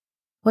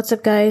What's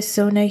up guys,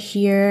 Sona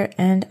here,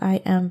 and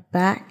I am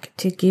back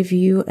to give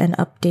you an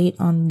update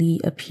on the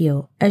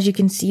appeal. As you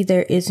can see,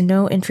 there is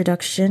no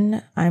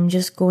introduction. I'm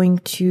just going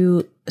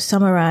to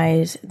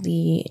summarize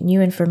the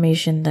new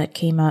information that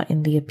came out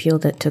in the appeal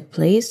that took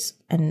place.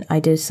 And I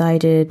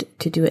decided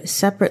to do it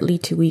separately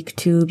to week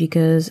 2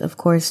 because, of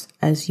course,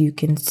 as you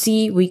can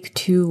see, week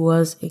 2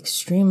 was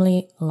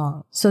extremely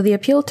long. So the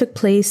appeal took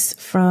place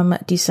from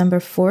December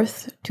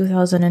 4th,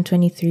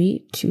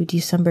 2023 to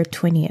December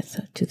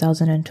 20th,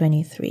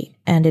 2023.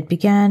 And it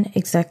began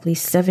exactly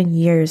 7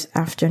 years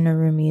after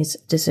Narumi's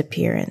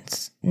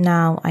disappearance.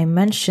 Now, I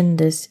mentioned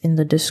this in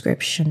the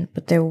description,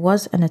 but there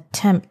was an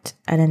attempt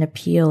at an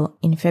appeal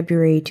in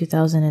February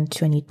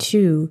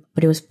 2022,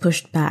 but it was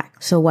pushed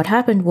back. So what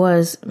happened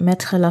was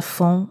Maître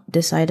Lafont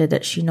decided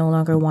that she no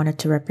longer wanted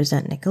to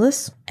represent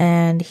Nicholas,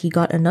 and he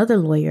got another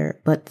lawyer,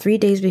 but 3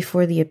 days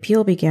before the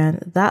appeal began,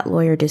 that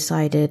lawyer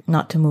decided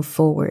not to move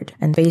forward,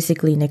 and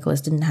basically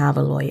Nicholas didn't have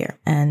a lawyer.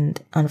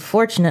 And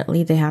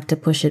unfortunately, they had to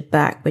push it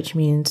back, which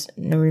means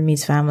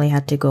Narumi's family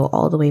had to go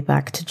all the way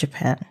back to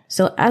Japan.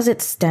 So as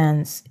it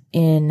stands,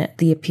 in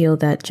the appeal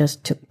that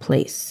just took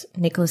place,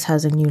 Nicholas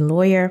has a new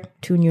lawyer,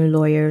 2 new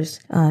lawyers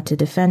to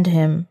defend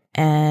him,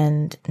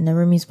 and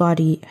Narumi's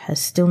body has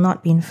still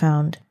not been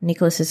found.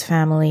 Nicholas's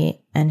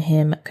family and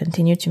him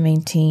continue to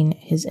maintain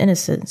his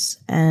innocence,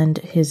 and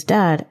his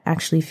dad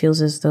actually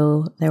feels as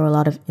though there were a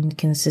lot of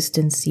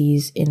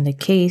inconsistencies in the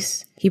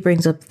case. He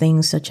brings up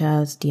things such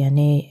as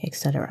DNA,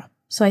 etc.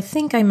 So I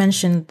think I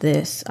mentioned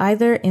this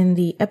either in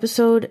the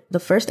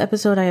first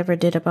episode I ever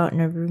did about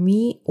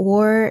Narumi,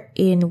 or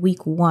in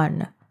week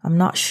 1. I'm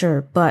not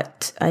sure,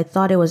 but I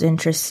thought it was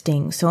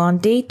interesting. So on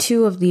day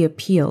 2 of the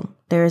appeal,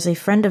 there is a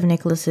friend of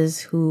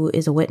Nicholas's who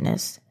is a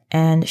witness,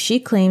 and she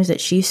claims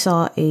that she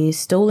saw a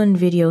stolen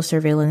video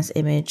surveillance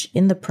image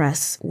in the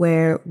press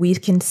where we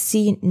can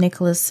see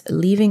Nicholas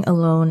leaving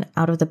alone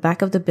out of the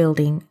back of the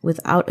building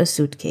without a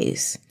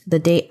suitcase the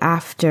day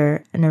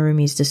after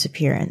Narumi's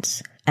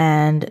disappearance.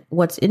 And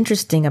what's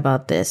interesting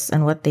about this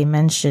and what they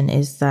mention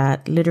is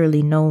that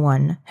literally no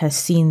one has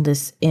seen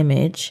this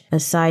image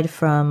aside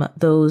from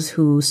those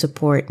who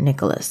support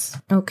Nicholas.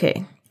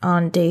 Okay,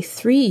 on day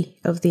 3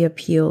 of the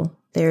appeal,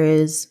 there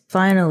is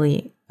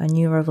finally a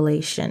new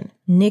revelation.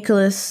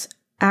 Nicholas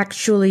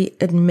actually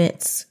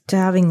admits to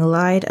having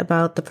lied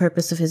about the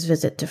purpose of his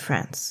visit to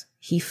France.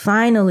 He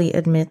finally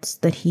admits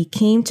that he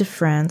came to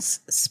France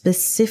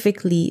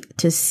specifically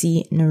to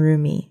see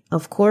Narumi.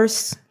 Of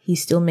course, he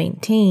still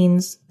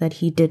maintains that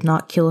he did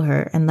not kill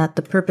her and that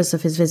the purpose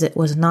of his visit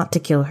was not to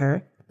kill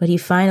her. But he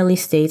finally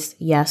states,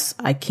 yes,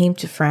 I came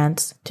to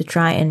France to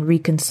try and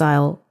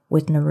reconcile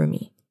with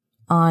Narumi.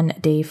 On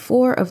day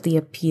 4 of the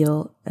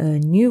appeal, a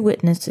new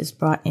witness is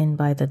brought in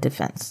by the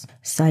defense,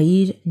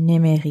 Saïd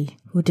Nemery,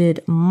 who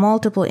did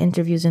multiple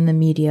interviews in the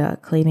media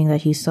claiming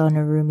that he saw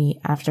Narumi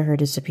after her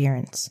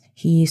disappearance.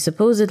 He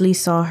supposedly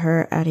saw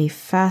her at a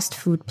fast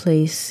food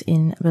place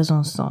in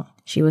Besançon.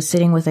 She was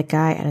sitting with a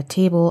guy at a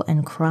table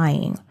and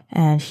crying,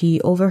 and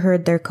he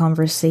overheard their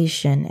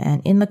conversation,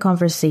 and in the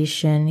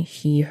conversation,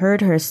 he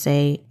heard her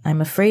say, "I'm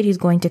afraid he's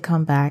going to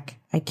come back.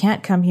 I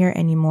can't come here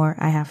anymore.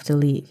 I have to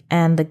leave."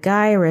 And the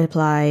guy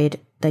replied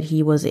that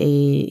he was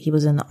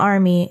in the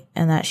army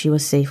and that she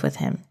was safe with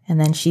him. And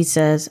then she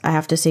says, "I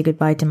have to say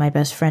goodbye to my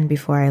best friend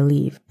before I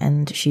leave."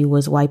 And she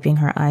was wiping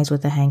her eyes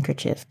with a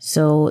handkerchief.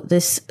 So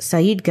this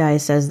Said guy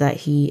says that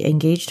he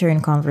engaged her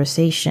in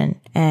conversation,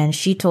 and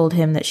she told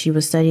him that she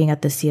was studying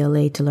at the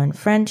CLA to learn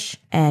French.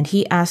 And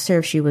he asked her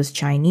if she was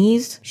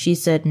Chinese. She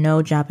said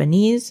no,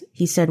 Japanese.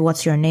 He said,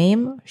 "What's your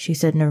name?" She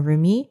said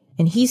Narumi.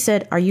 And he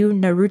said, "Are you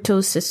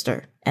Naruto's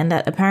sister?" And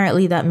that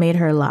apparently that made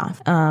her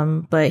laugh.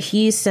 But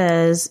he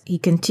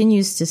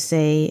continues to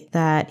say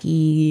that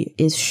he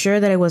is sure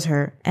that it was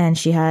her. And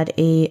she had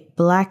a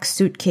black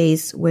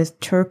suitcase with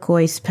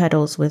turquoise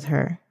petals with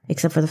her,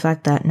 except for the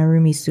fact that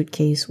Narumi's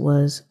suitcase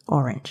was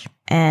orange.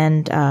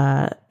 And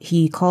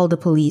he called the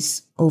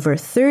police over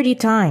 30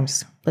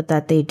 times, but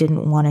that they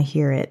didn't want to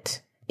hear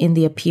it. In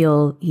the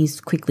appeal,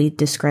 he's quickly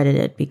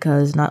discredited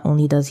because not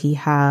only does he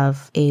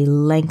have a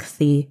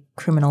lengthy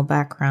criminal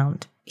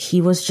background,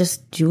 he was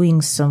just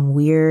doing some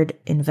weird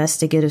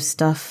investigative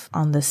stuff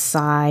on the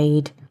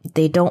side.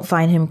 They don't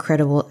find him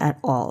credible at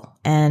all.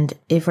 And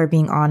if we're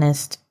being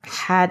honest,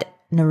 had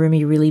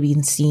Narumi really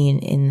been seen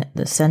in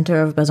the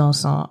center of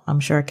Besançon, I'm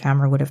sure a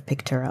camera would have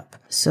picked her up.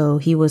 So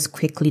he was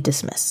quickly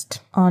dismissed.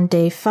 On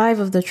day 5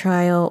 of the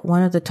trial,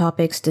 one of the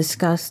topics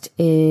discussed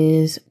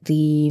is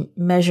the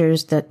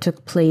measures that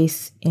took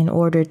place in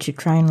order to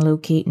try and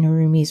locate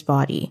Narumi's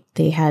body.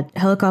 They had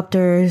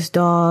helicopters,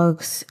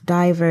 dogs,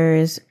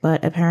 divers,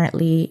 but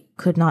apparently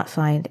could not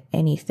find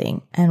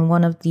anything. And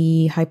one of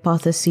the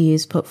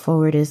hypotheses put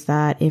forward is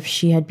that if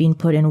she had been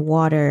put in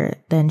water,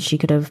 then she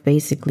could have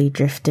basically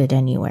drifted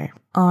anywhere.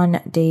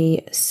 On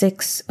day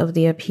 6 of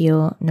the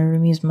appeal,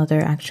 Narumi's mother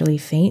actually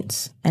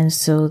faints, and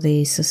so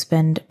they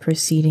suspend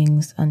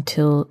proceedings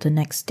until the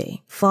next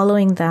day.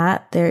 Following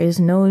that, there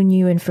is no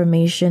new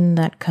information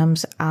that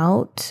comes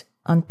out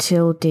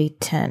until day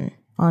 10.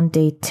 On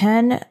day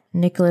 10,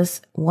 Nicholas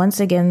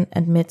once again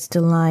admits to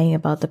lying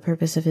about the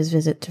purpose of his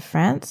visit to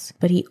France,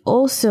 but he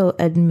also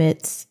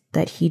admits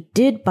that he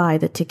did buy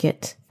the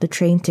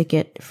train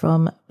ticket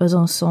from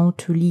Besançon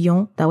to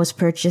Lyon that was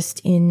purchased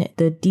in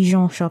the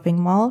Dijon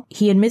shopping mall.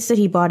 He admits that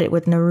he bought it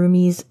with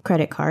Narumi's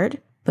credit card,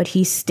 but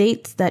he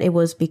states that it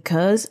was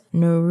because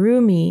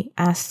Narumi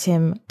asked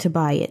him to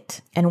buy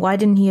it. And why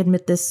didn't he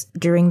admit this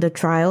during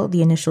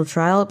the initial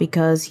trial?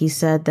 Because he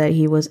said that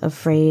he was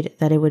afraid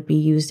that it would be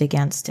used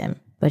against him.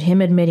 But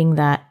him admitting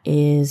that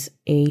is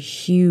a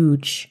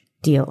huge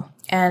deal.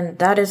 And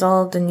that is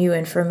all the new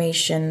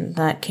information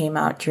that came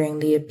out during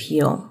the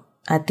appeal.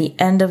 At the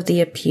end of the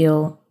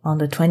appeal, on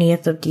the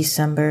 20th of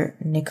December,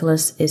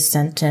 Nicholas is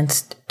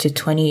sentenced to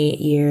 28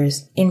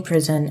 years in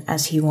prison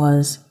as he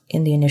was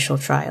in the initial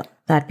trial.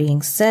 That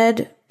being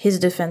said, his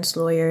defense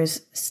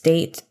lawyers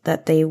state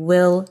that they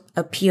will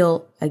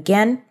appeal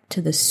again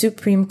to the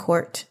Supreme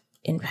Court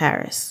in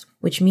Paris,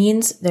 which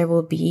means there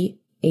will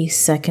be a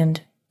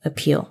second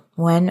appeal.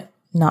 When?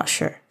 Not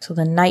sure. So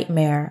the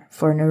nightmare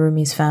for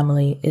Narumi's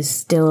family is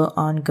still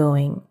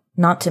ongoing.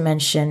 Not to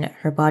mention,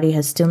 her body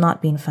has still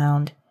not been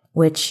found,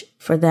 which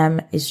for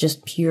them is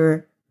just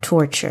pure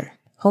torture.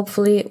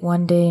 Hopefully,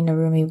 one day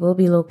Narumi will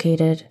be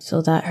located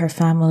so that her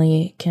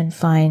family can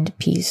find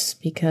peace,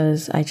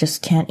 because I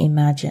just can't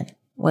imagine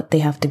what they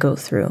have to go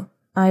through.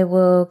 I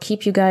will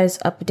keep you guys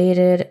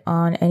updated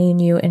on any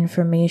new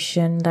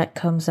information that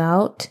comes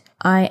out.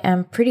 I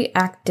am pretty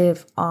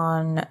active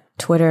on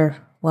Twitter,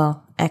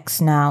 well,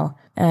 X now,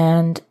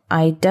 and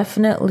I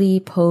definitely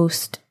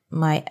post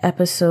my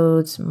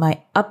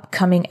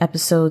upcoming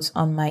episodes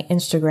on my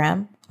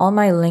Instagram. All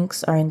my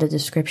links are in the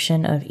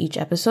description of each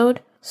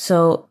episode.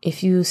 So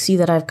if you see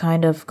that I've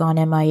kind of gone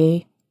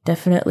MIA,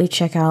 definitely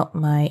check out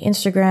my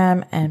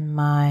Instagram and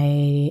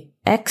my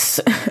X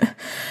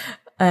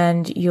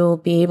and you'll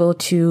be able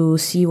to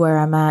see where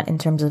I'm at in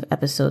terms of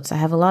episodes. I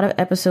have a lot of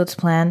episodes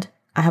planned.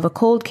 I have a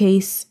cold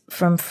case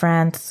from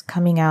France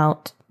coming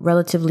out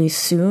relatively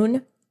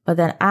soon, but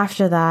then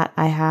after that,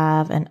 I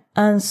have an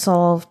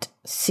unsolved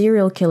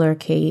serial killer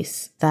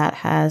case that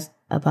has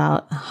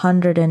about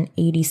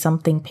 180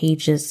 something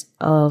pages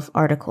of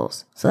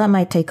articles. So that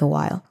might take a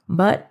while.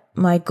 But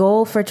my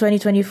goal for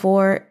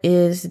 2024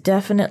 is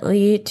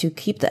definitely to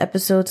keep the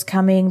episodes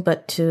coming,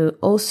 but to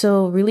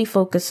also really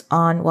focus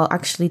on,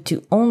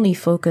 to only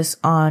focus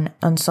on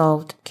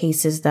unsolved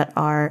cases that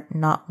are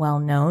not well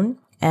known.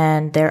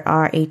 And there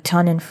are a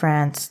ton in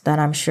France that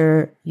I'm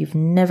sure you've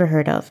never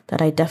heard of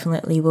that I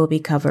definitely will be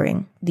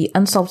covering. The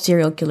unsolved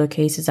serial killer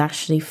case is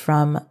actually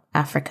from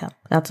Africa.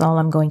 That's all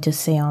I'm going to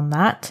say on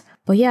that.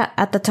 But yeah,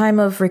 at the time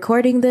of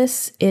recording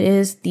this, it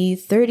is the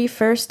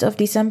 31st of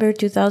December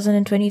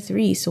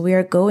 2023. So we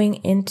are going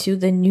into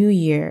the new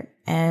year.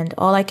 And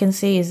all I can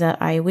say is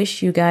that I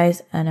wish you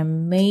guys an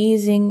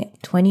amazing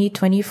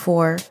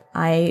 2024.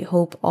 I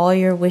hope all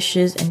your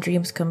wishes and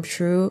dreams come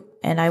true.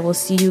 And I will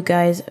see you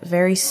guys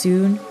very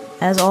soon.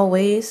 As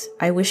always,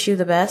 I wish you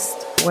the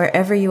best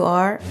wherever you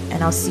are.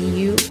 And I'll see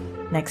you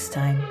next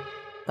time.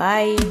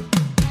 Bye.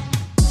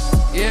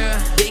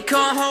 Yeah, they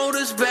can't hold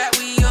us back.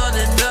 We on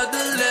another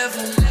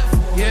level.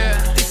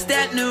 Yeah, it's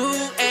that new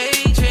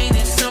age. Ain't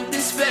it something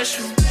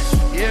special?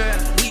 Yeah,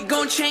 we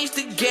gon' change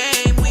the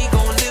game. We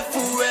gon' live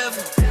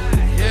forever.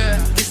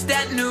 Yeah, it's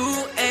that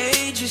new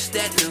age. It's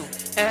that new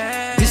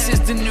age. This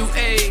is the new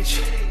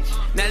age.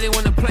 Now they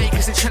wanna play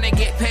cause they're tryna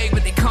get paid,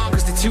 but they can't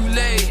cause they're too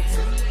late.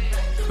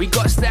 We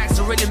got stacks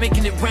already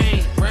making it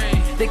rain.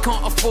 They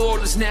can't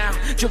afford us now.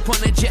 Jump on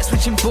a jet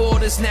switching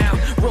borders now.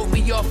 Wrote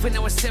me off when I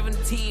was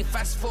 17.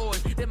 Fast forward,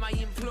 they're my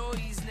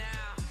employees now.